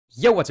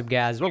Yo, what's up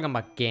guys, welcome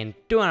back again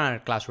to another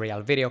Clash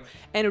Royale video,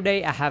 and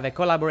today I have a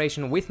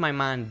collaboration with my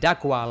man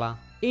KO4LA.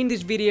 In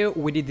this video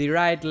we did the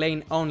right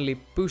lane only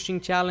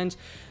pushing challenge,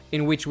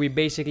 in which we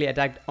basically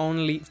attacked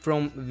only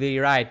from the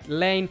right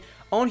lane.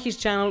 On his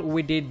channel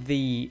we did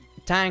the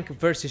tank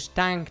versus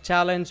tank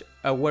challenge,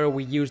 where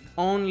we used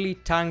only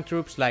tank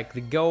troops like the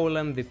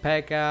Golem, the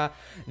P.E.K.K.A,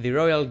 the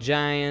Royal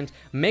Giant.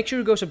 Make sure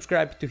you go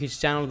subscribe to his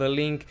channel, the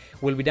link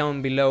will be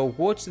down below.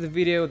 Watch the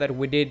video that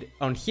we did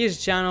on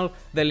his channel,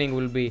 the link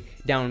will be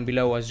down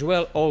below as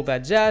well, all that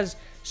jazz.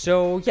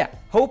 So yeah,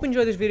 hope you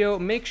enjoyed this video.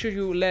 Make sure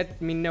you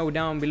let me know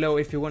down below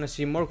if you want to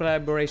see more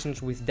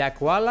collaborations with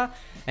KO4LA.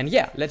 And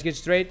yeah, let's get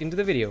straight into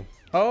the video.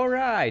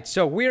 Alright,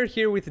 so we're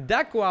here with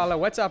KO4LA.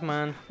 What's up,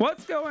 man?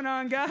 What's going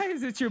on,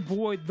 guys? It's your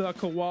boy, the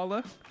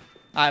Koala.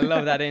 I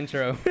love that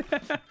intro.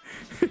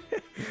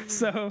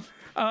 So,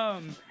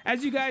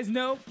 as you guys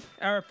know,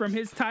 from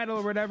his title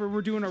or whatever,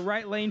 we're doing a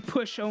right lane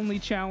push only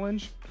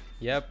challenge.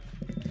 Yep.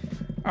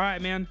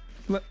 Alright, man.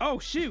 Oh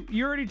shoot,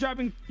 you're already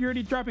dropping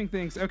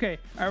things. Okay,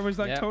 I was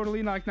like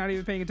totally not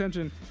even paying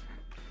attention.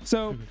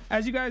 So,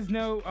 as you guys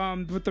know,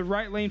 with the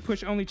right lane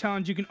push only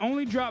challenge, you can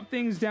only drop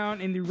things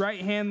down in the right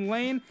hand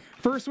lane.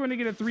 First one to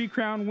get a 3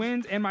 crown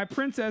wins, and my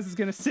princess is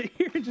gonna sit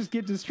here and just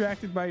get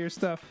distracted by your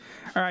stuff.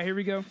 All right, here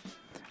we go.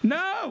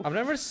 No! I've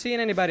never seen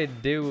anybody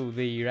do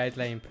the right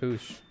lane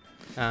push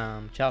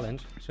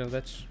challenge, so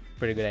that's a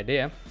pretty good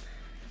idea.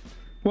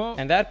 Well,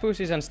 and that push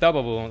is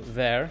unstoppable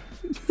there.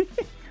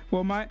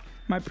 Well, my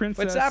princess.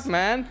 What's up,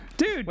 man?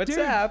 Dude, what's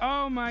up?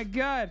 Oh my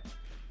god.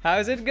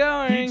 How's it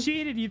going? You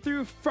cheated. You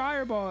threw a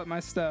fireball at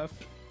my stuff.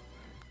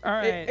 All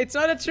right. It's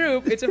not a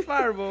troop. It's a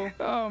fireball.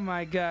 Oh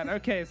my god.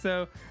 Okay,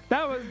 so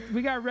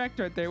we got wrecked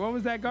right there. What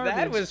was that garbage?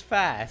 That was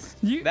fast.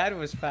 That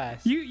was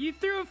fast. You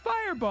threw a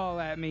fireball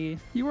at me.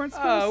 You weren't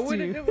supposed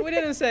to. We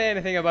didn't say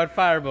anything about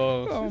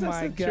fireball. Oh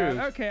my god.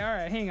 Okay, all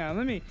right. Hang on.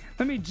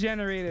 Let me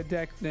generate a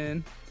deck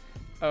then.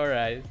 All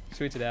right.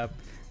 Switch it up.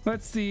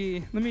 Let's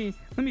see. Let me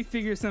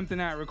figure something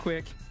out real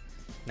quick.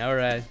 All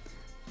right.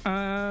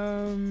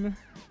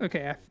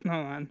 Okay,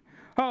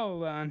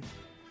 hold on.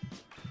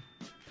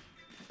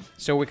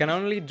 So we can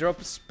only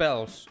drop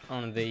spells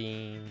on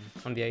the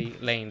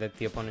lane that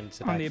the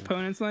opponent's attacking. On the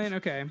opponent's lane?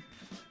 Okay.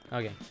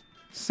 Okay.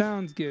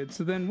 Sounds good.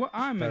 So then what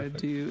I'm gonna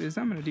do is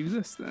I'm gonna do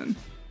this then.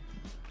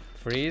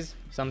 Freeze?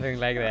 Something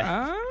like that.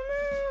 I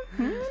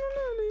don't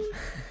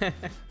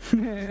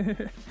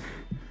know.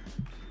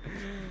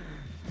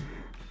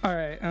 All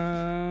right.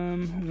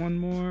 One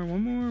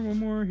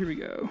more. Here we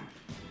go.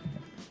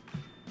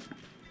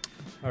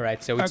 All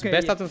right, so it's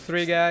best out of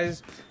 3,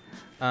 guys.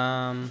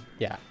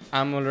 Yeah,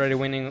 I'm already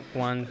winning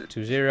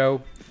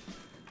 1-0.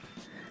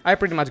 I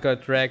pretty much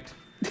got wrecked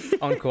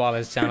on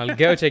KO4LA's channel.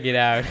 Go check it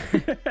out.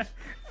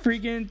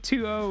 Freaking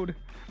 2-0'd.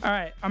 All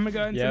right, I'm gonna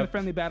go into the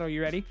friendly battle.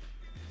 You ready?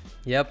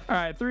 Yep. All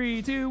right,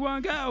 3, 2,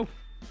 1, go.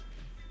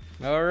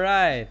 All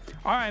right.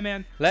 All right,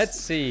 man. Let's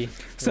see.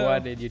 So,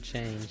 what did you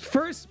change?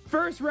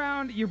 First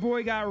round, your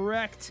boy got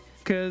wrecked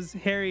because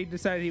Harry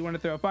decided he wanted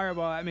to throw a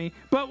fireball at me.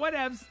 But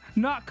whatevs,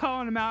 not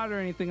calling him out or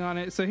anything on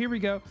it. So here we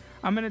go.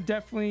 I'm gonna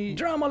definitely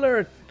Drama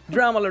alert!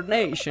 Drama alert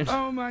nation!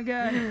 Oh my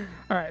god!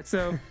 All right,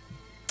 so,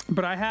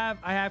 but I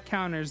have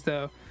counters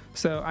though,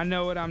 so I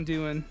know what I'm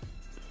doing.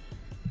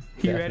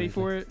 You ready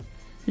for it?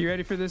 You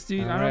ready for this,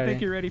 dude? I don't think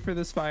you're ready for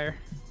this fire.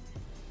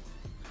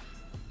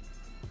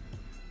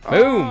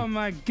 Boom! Oh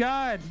my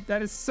god,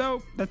 that's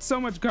so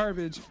much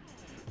garbage.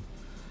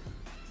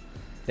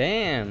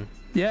 Damn.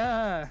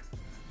 Yeah.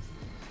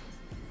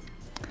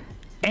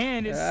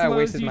 And it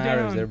slows you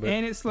down.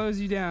 And it slows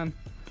you down.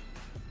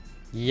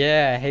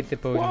 Yeah, I hate the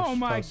potion. Oh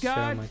my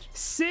god. So much.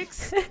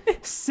 6.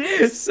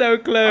 So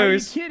close. Are you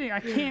kidding? I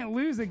can't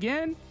lose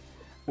again?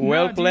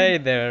 Well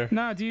played there.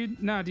 Nah, dude.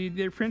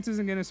 Their prince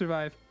isn't gonna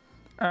survive.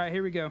 All right,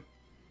 here we go.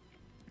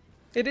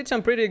 It did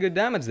some pretty good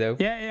damage though.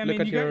 Yeah, I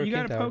mean, you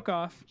got to poke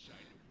off.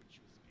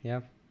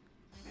 Yep.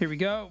 Here we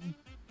go.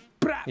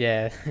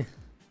 Yeah.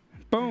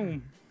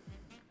 Boom.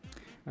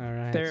 All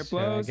right. There it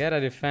blows. I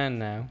gotta defend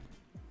now.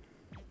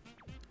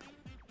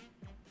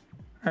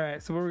 All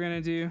right. So what we're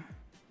gonna do?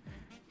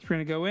 We're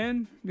gonna go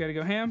in. We gotta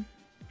go ham.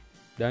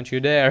 Don't you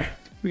dare.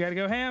 We gotta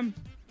go ham.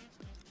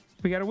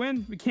 We gotta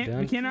win. We cannot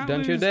lose.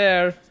 Don't you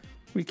dare.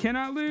 We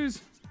cannot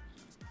lose.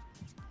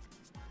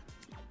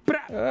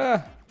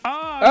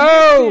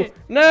 Oh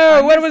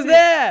no! What was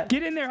that?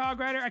 Get in there, Hog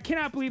Rider. I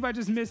cannot believe I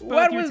just missed both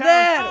What your was towers.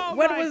 that? Oh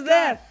what was God.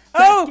 that?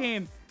 That's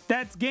game.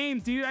 That's game,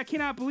 dude. I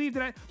cannot believe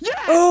that Yes!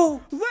 Oh!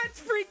 Let's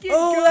freaking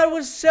go. Oh, that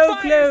was so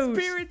Fire close.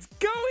 Spirits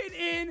going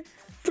in.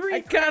 3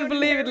 I can't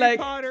believe it. Like,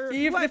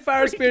 if the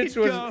fire spirits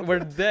were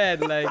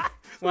dead like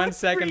 1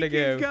 second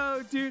ago.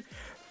 Go, dude.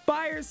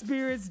 fire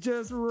spirits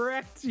just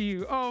wrecked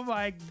you. Oh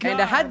my god.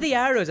 And I had the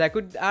arrows. I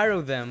could arrow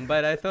them,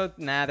 but I thought,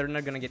 nah, they're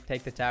not gonna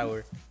take the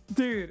tower.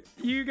 Dude,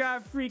 you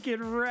got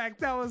freaking wrecked.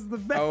 That was the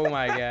best. Oh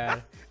my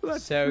god.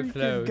 Let's so freaking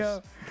close.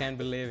 go. Can't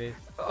believe it.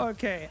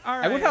 Okay, all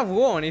right. I would have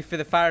won if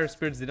the fire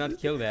spirits did not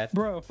kill that.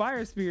 Bro,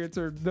 fire spirits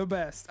are the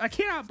best. I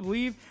cannot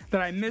believe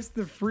that I missed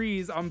the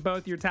freeze on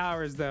both your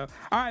towers, though.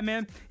 All right,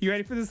 man. You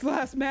ready for this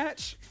last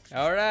match?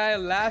 All right,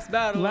 last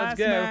battle. Last Let's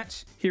go.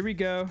 match. Here we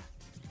go.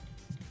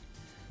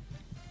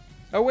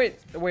 Oh, wait.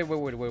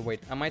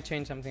 I might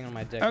change something on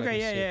my deck. Okay,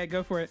 yeah,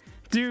 go for it.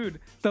 Dude,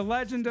 the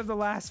legend of the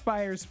last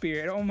fire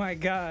spirit. Oh my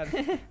god.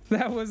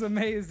 That was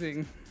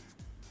amazing.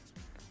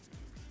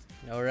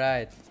 All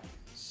right.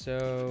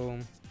 So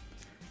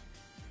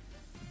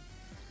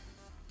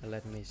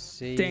let me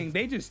see. Dang,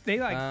 they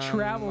like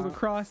traveled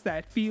across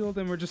that field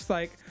and we're just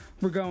like,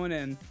 we're going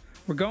in.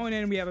 We're going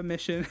in, we have a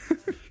mission.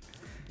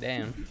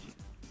 Damn.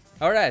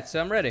 All right, so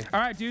I'm ready.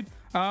 All right, dude.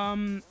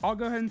 I'll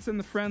go ahead and send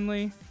the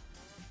friendly.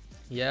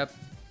 Yep.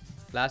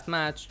 Last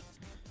match.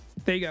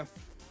 There you go.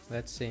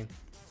 Let's see.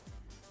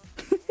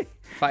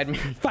 Fight me.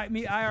 Fight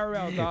me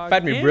IRL, dog.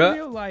 Fight me, in bro.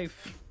 real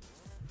life.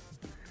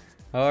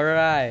 All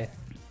right.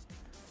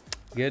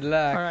 Good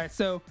luck. All right,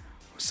 so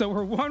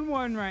we're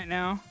 1-1 right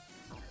now.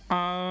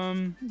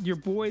 Your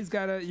boys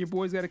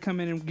gotta come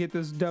in and get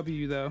this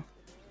W though.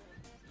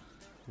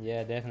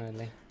 Yeah,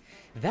 definitely.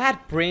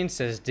 That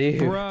princess, dude.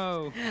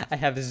 Bro. I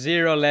have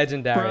 0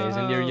 legendaries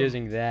and you're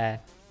using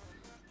that.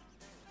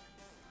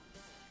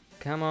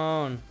 Come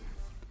on.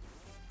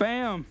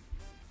 Bam.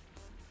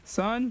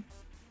 Son.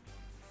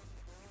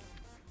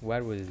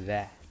 What was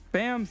that?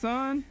 Bam,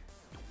 son.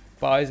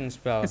 Poison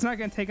spell. It's not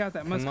gonna take out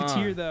that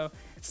musketeer though.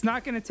 It's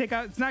not gonna take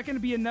out. It's not gonna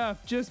be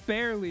enough. Just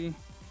barely.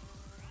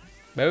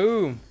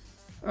 Boom.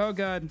 Oh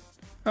god.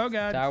 Oh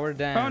god. Tower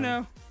down. Oh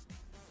no.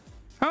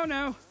 Oh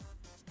no.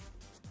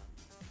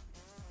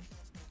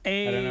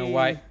 Ay. I don't know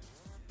why.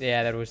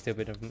 Yeah, that was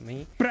stupid of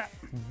me. Bra.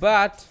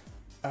 But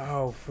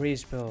oh, free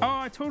spell. Oh,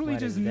 I totally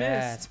just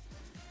missed.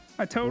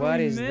 I totally what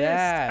is missed.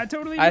 that? I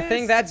totally missed. I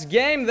think that's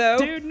game though.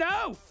 Dude,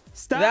 no.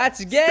 Stop.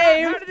 That's game.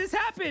 Stop. How did this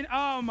happen?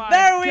 Oh my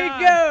there god.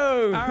 we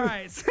go. All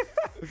right.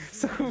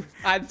 So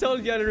I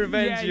told you to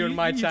revenge you on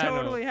my channel.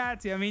 You totally had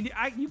to. I mean,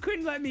 you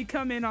couldn't let me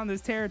come in on this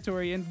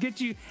territory and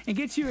get you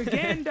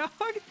again, dog.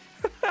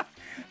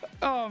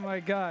 Oh my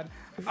god.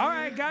 All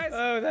right, guys.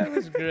 Oh, that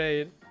was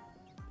great.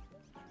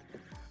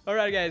 All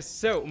right, guys.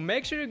 So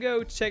make sure to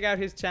go check out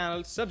his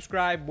channel,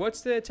 subscribe.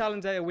 What's the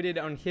challenge that we did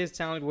on his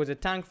channel? It was a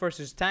tank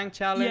versus tank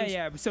challenge.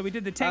 Yeah. So we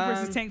did the tank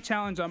versus tank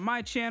challenge on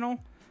my channel,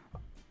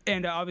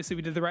 and obviously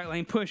we did the right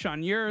lane push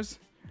on yours.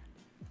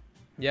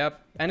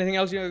 Yep. Anything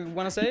else you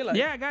want to say? Like,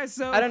 yeah, guys.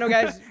 So I don't know,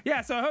 guys.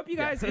 Yeah. So I hope you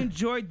guys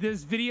enjoyed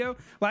this video.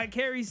 Like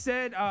Harry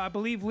said, I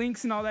believe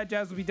links and all that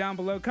jazz will be down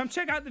below. Come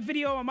check out the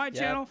video on my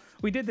channel.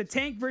 We did the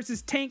tank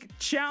versus tank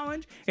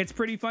challenge. It's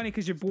pretty funny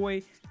because your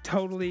boy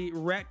totally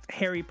wrecked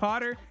Harry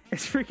Potter.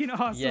 It's freaking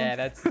awesome. Yeah,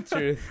 that's the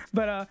truth.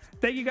 But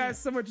thank you guys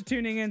so much for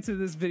tuning into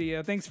this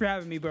video. Thanks for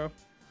having me, bro.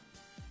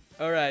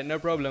 Alright, no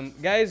problem.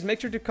 Guys,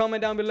 make sure to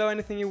comment down below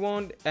anything you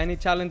want, any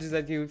challenges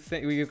that you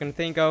can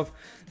think of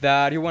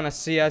that you want to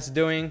see us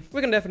doing.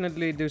 We can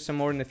definitely do some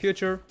more in the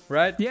future,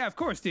 right? Yeah, of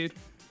course, dude.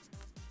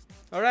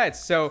 Alright,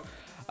 so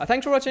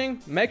thanks for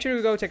watching. Make sure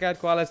to go check out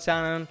KO4LA's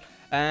channel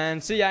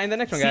and see ya in the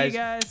next one, guys. See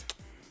you guys.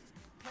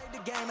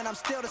 Game and I'm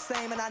still the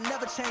same and I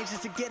never change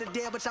just to get a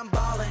deal, but I'm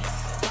ballin'.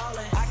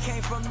 I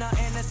came from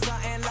nothing to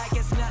something like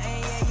it's nothing.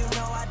 Yeah, you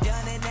know I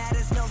done it. That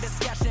is no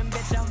discussion,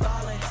 bitch. I'm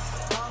ballin'.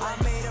 I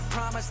made a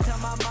promise to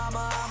my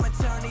mama I'ma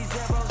turn these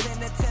zeros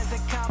into tens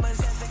and commas.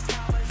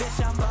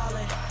 Bitch, I'm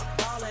ballin'.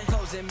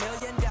 Closing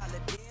million.